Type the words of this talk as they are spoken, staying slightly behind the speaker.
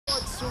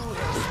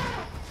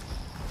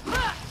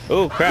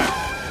Oh crap!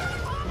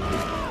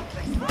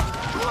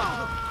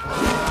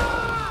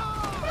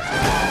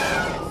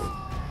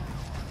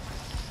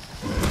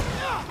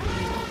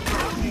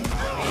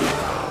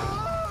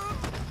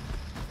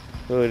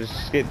 Oh,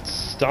 just get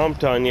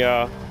stomped on,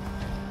 y'all.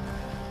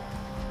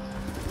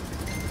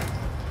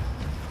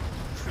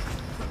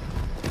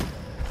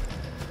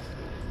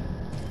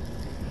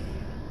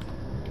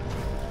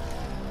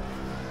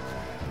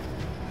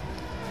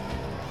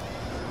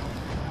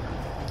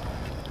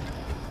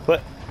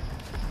 What?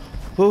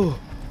 Ooh.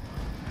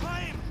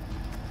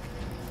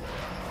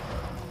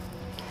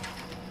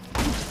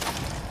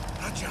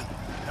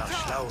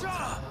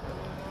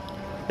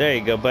 There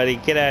you go, buddy.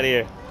 Get out of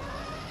here.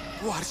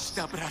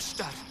 Warsta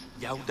brashtar,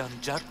 yaudan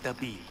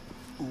jartabi,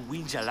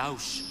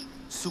 uwinjalaush,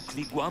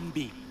 sukli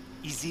guambi,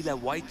 izila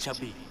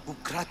waichabi,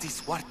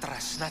 ukratis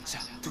wartrasnacha,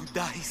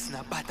 tudahis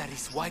na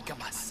bataris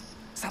waikamas,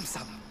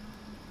 samsam.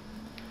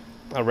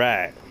 All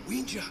right.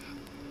 Winja,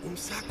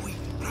 umsakwi,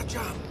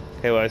 rajam.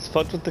 Okay, well, I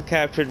fought with the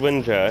captured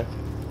Winja.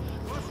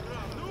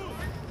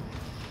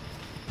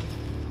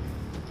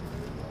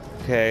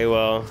 Okay,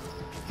 well,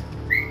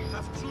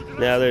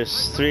 now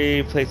there's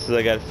 3 places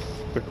I got.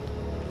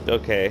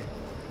 Okay.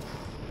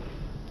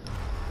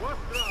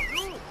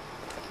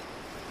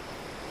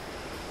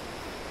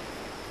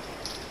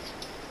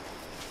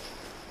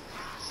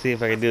 See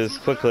if I can do this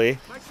quickly.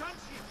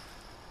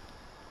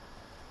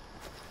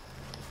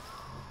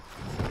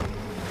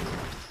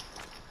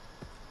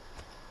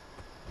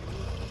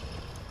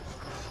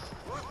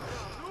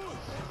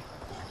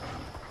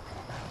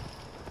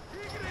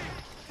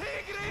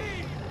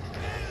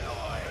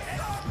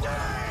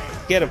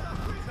 Get him.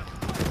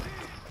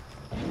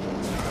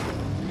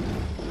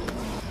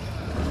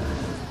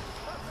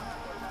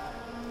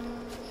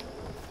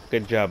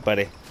 Good job,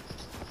 buddy.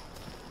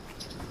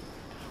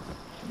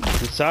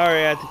 I'm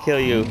sorry I had to kill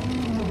you.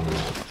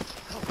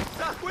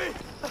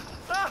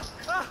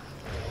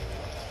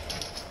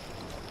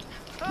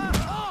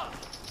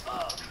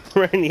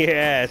 Right in your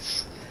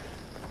ass.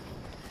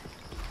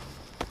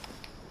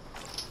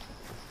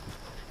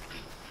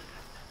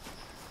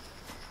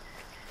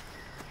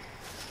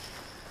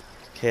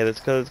 Okay,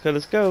 let's go, let's go,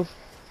 let's go.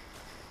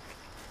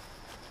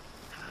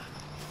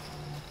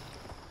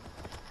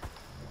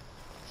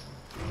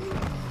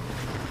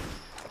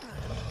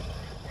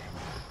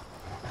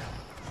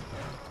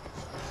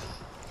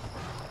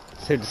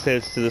 So just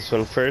let's do this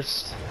one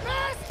first.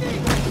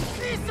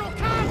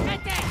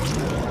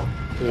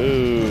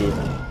 Ooh.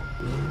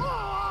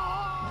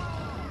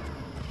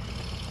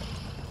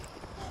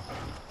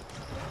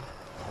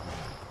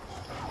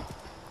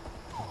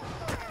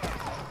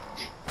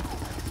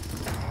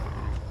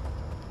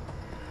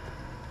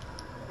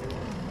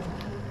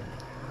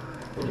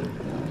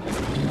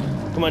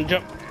 Come on,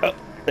 jump. Oh,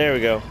 there we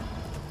go.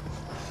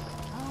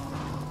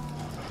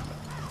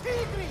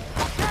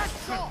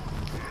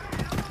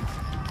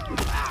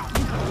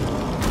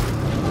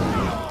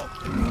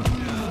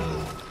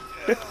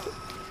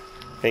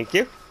 Thank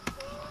you.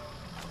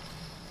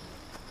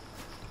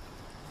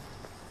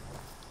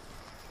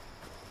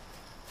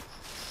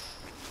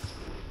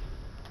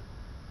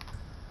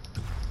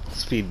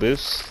 Speed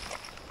boost.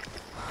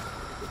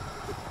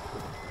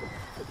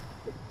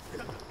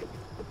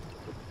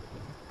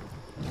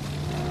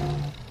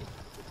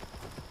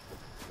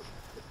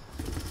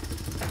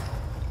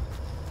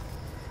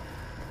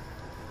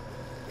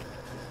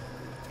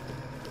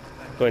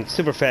 Going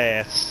super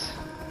fast.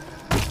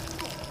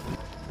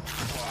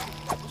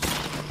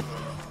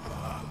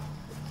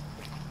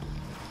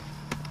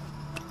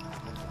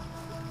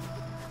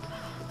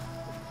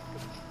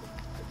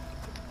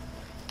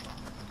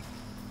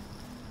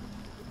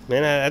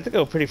 Man, I have to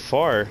go pretty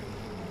far.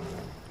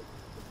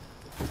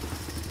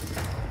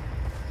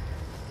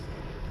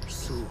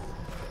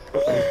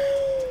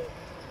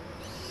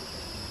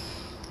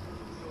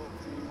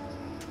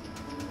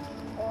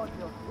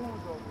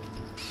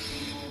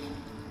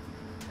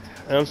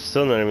 I'm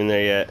still not even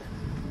there yet.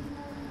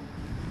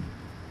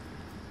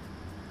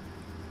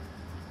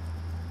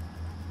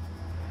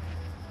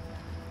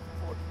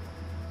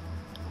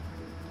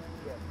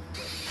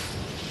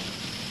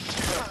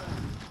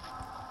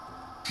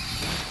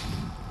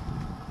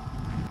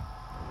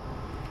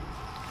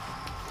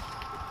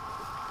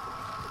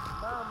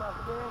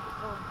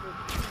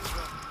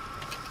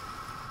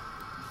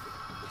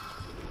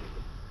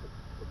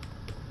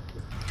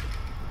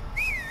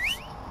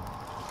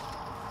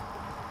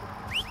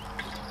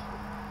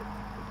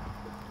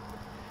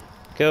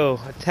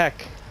 Go,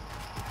 attack.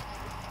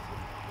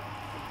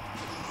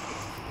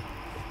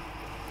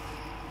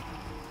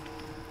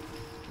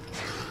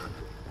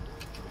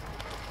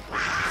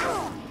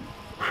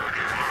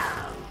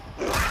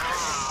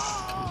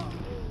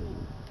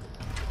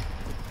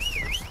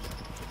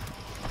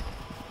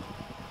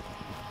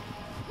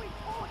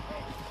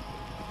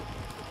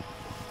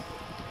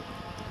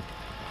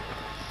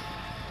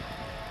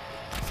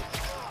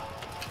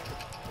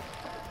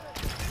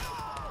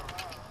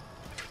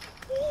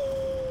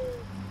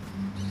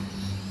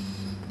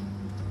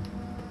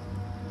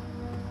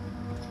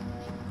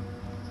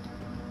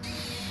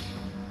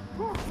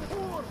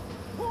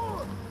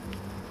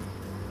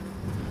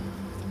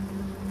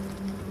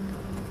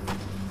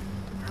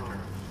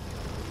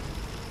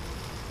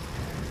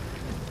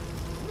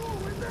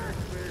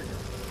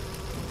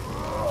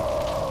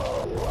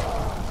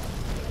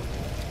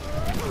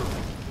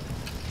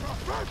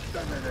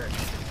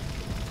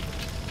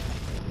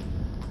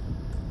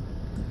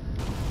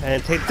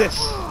 And take this.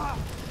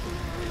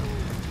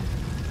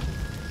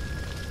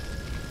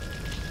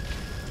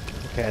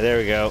 Okay, there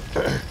we go.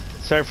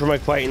 Sorry for my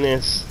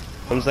quietness.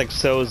 I'm just like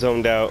so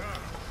zoned out.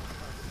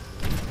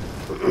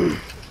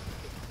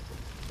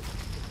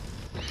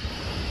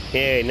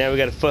 Okay, now we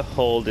got a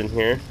foothold in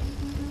here.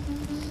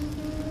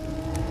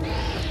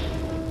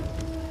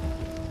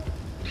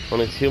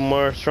 Only 2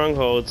 more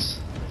strongholds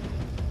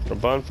or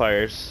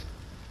bonfires.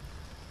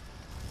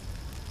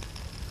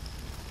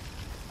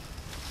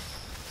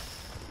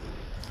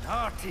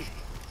 Naughty.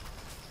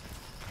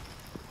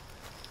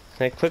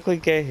 Can I quickly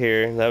get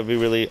here? That would be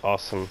really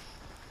awesome.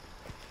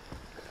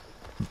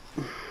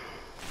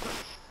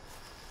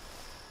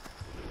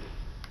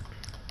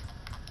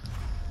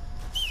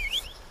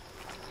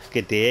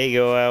 Get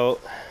Diego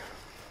out.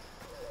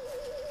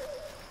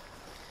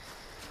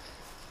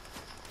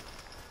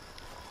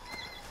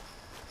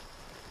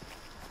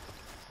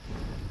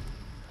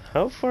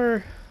 How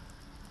far?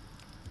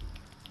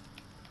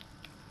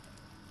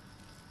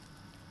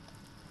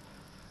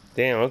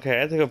 Damn, okay,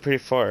 I have to go pretty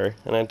far.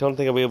 And I don't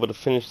think I'll be able to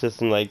finish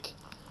this in like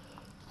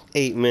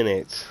 8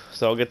 minutes.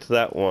 So I'll get to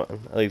that one.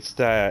 At least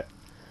that.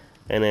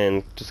 And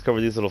then just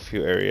cover these little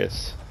few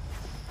areas.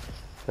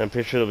 And I'm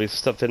pretty sure there'll be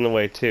stuff in the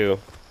way too.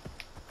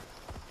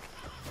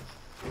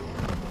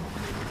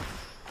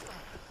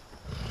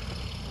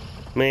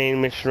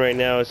 Main mission right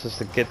now is just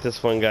to get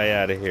this one guy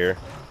out of here.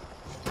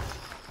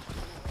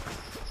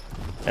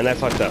 And I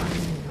fucked up.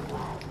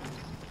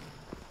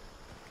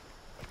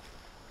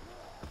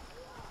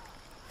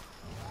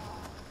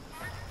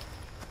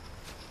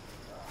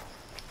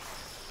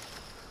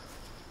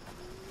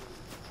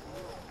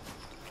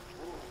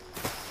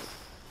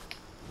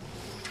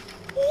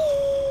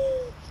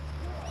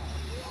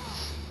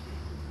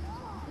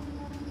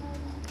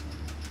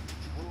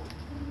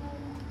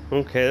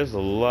 Okay, there's a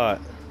lot.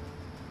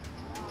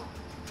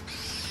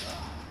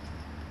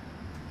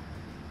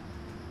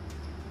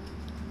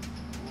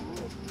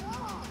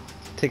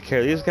 Take care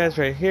of these guys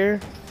right here.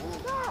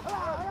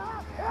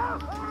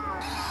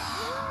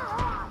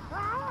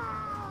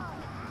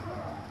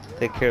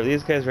 Take care of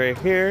these guys right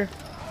here.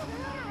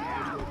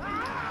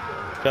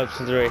 Drop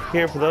something right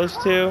here for those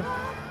two.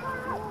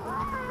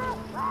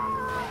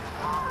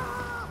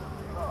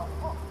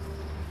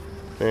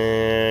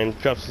 And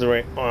drop something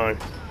right on.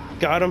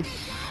 Got him.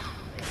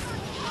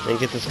 And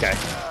get this guy.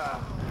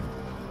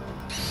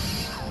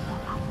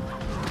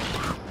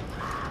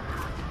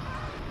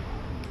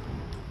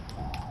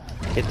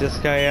 Get this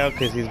guy out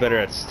because he's better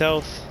at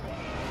stealth.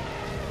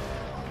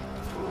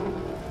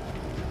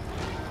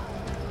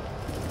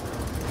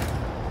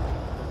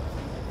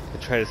 I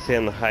try to stay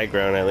on the high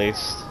ground at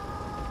least.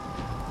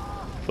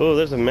 Oh,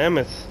 there's a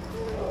mammoth.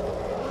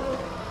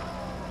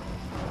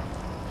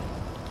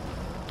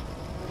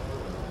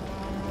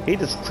 He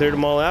just cleared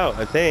them all out,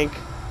 I think.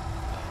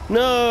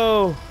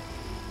 No!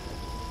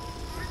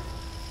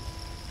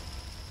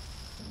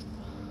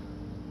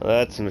 Well,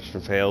 that's a mission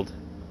failed.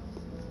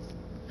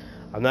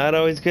 I'm not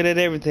always good at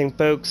everything,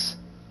 folks.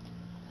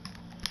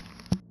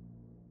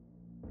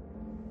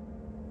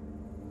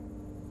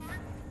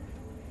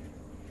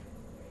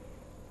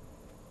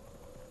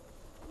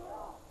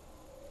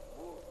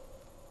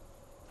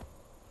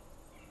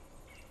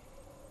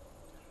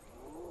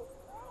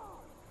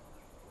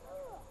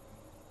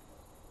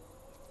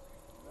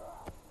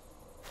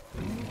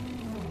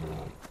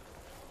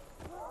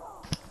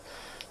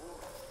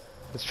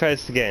 Let's try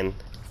this again.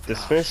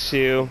 Dismiss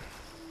you.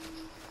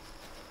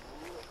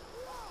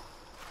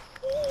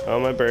 Oh,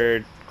 my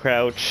bird.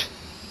 Crouch.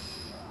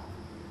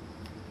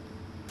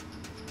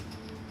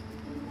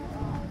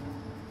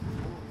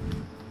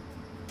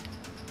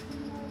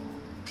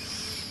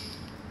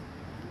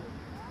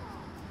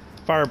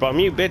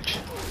 Firebomb you, bitch.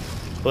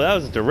 Well, that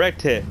was a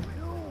direct hit.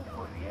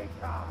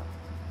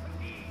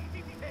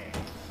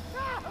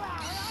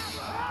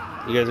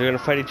 You guys are gonna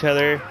fight each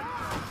other.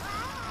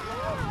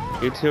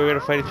 You two are gonna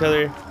fight each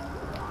other.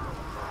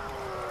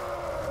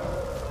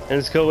 And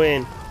let's go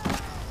in.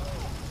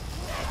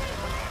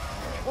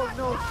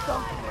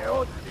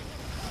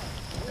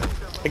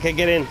 I can't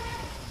get in.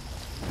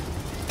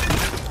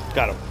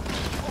 Got him.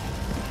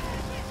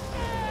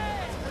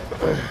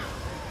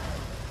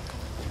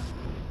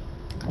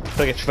 Look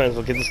at your friends,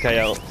 we'll get this guy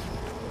out.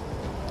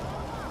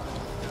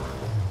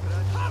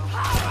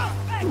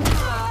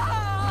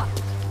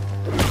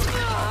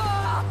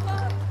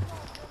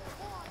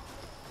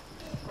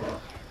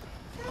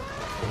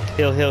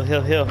 Heal, heal,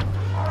 heal, heal.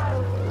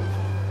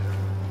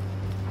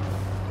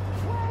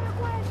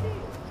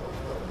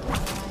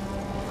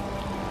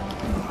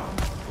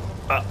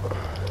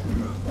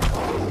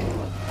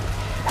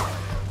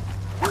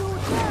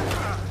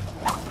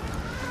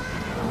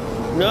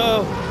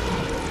 No!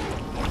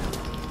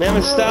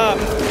 Mammoth, stop!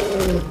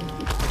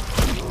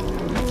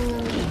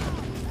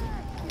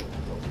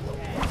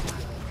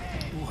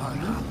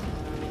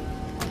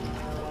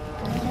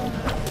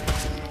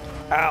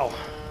 Ow!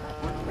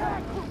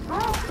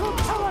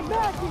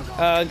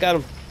 Got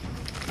him.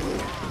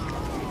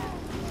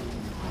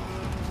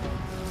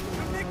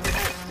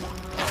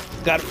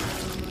 Got him.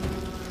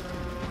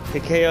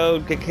 Get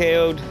KO'd, get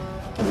KO'd.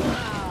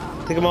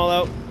 Take them all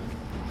out.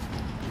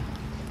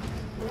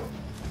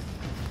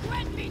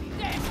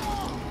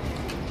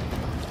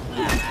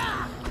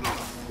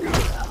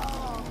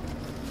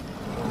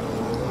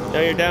 Now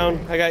you're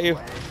down. I got you.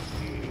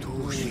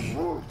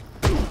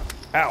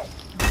 Ow.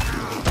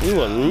 You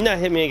will not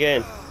hit me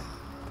again.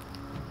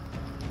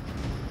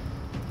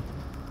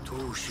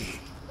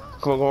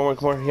 Come on,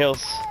 come on,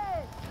 heals.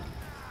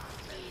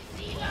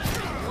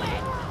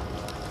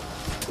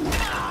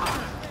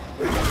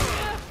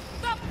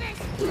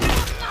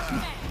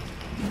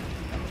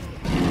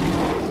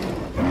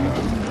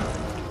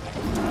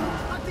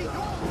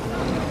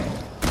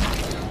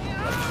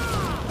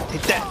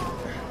 Take that.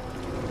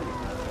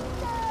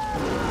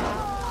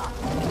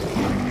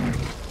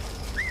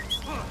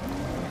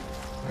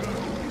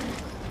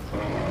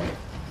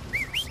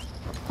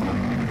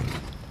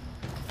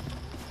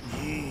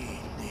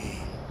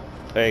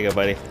 There you go,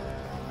 buddy.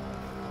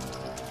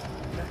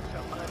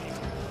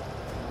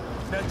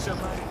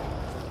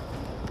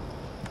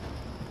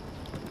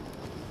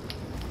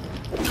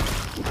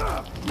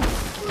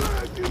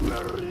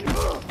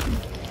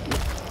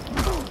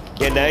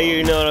 Yeah, now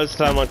you notice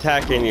I'm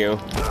attacking you.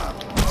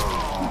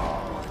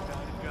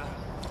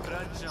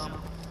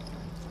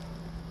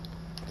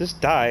 Just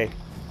die.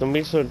 Don't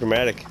be so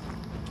dramatic.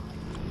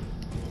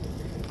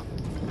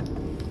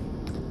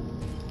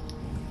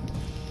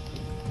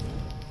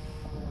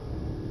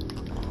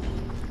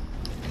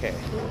 Okay.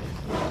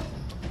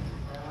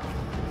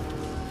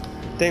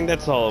 I think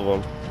that's all of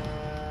them.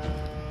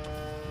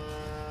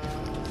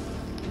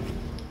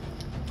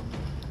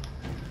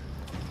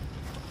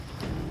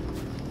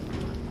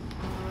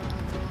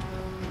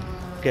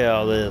 Get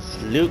all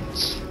this loot.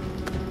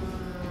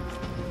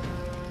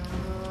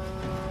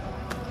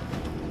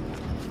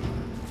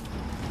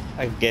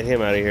 I can get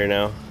him out of here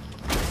now.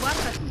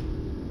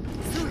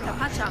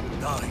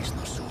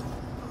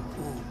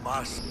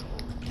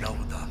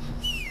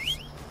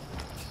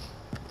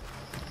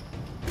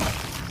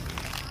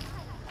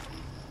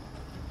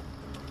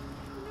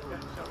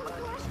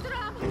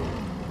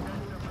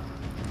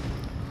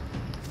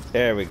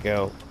 There we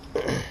go.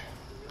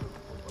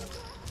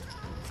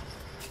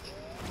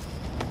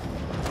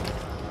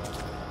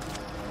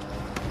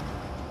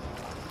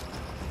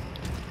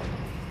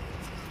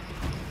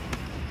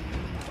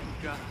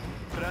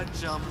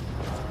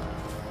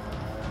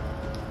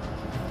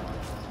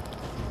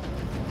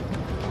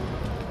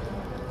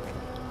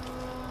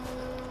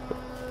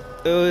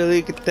 Oh,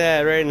 look at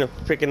that, right in the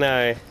freaking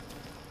eye.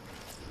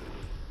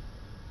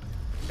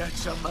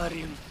 That's a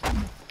marine.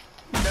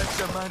 That's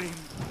a marine.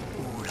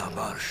 Ura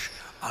marsh,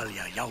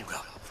 alia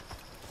yauga.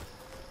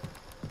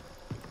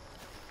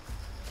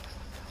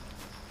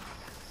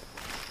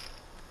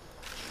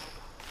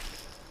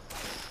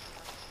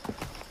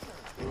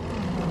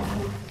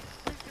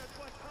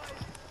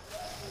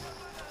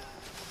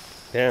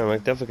 Damn, I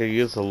definitely could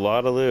use a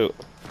lot of loot.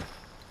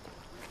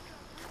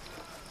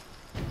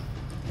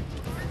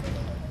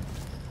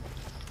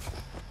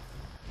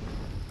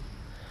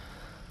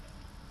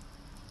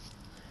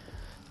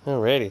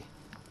 Alrighty.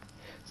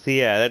 So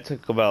yeah, that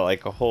took about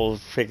like a whole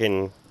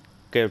freaking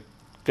good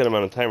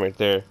amount of time right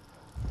there.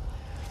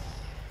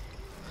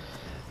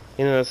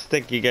 You know,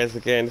 thank you guys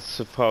again. This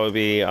will probably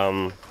be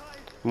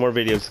more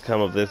videos to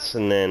come of this,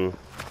 and then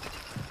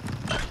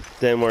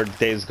more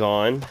Days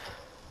Gone.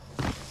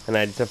 And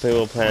I definitely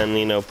will plan,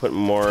 you know, put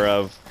more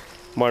of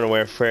Modern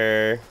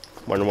Warfare,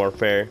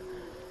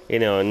 you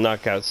know, and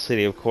Knockout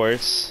City, of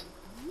course.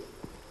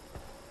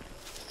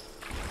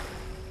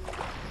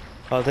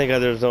 Oh, thank God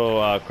there's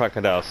no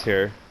crocodiles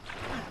here.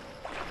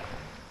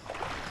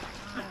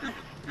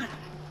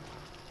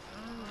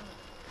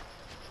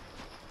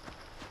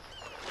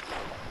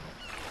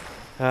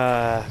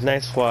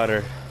 Nice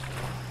water.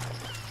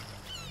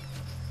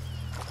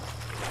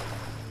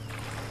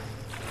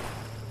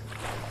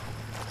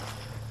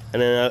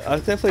 And then I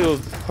definitely will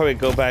probably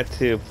go back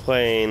to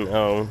playing, you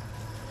know,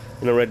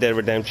 Red Dead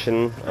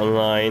Redemption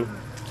Online.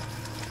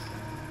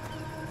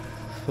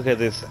 Look at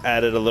this,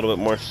 added a little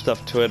bit more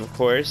stuff to it, of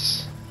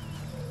course.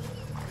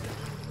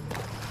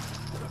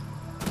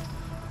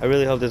 I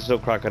really hope there's no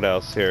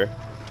crocodiles here.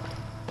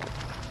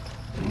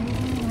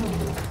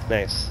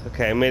 Nice.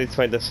 Okay, I made it to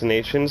my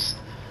destinations.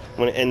 I'm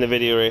gonna end the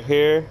video right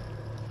here.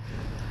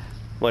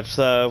 Much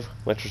love,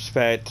 much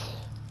respect.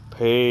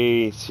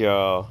 Peace,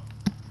 y'all.